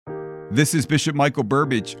This is Bishop Michael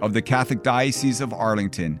Burbidge of the Catholic Diocese of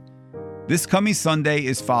Arlington. This coming Sunday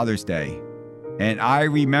is Father's Day, and I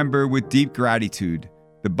remember with deep gratitude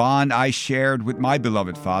the bond I shared with my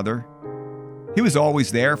beloved father. He was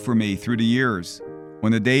always there for me through the years,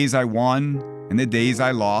 on the days I won and the days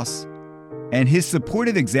I lost, and his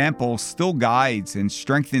supportive example still guides and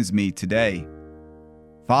strengthens me today.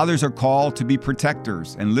 Fathers are called to be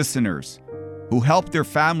protectors and listeners who help their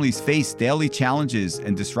families face daily challenges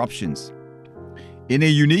and disruptions. In a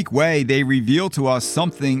unique way, they reveal to us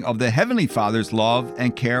something of the Heavenly Father's love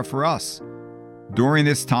and care for us. During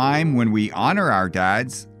this time when we honor our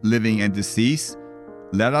dads, living and deceased,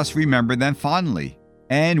 let us remember them fondly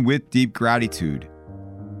and with deep gratitude.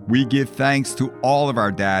 We give thanks to all of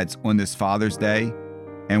our dads on this Father's Day,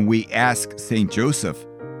 and we ask St. Joseph,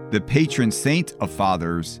 the patron saint of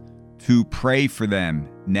fathers, to pray for them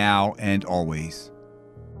now and always.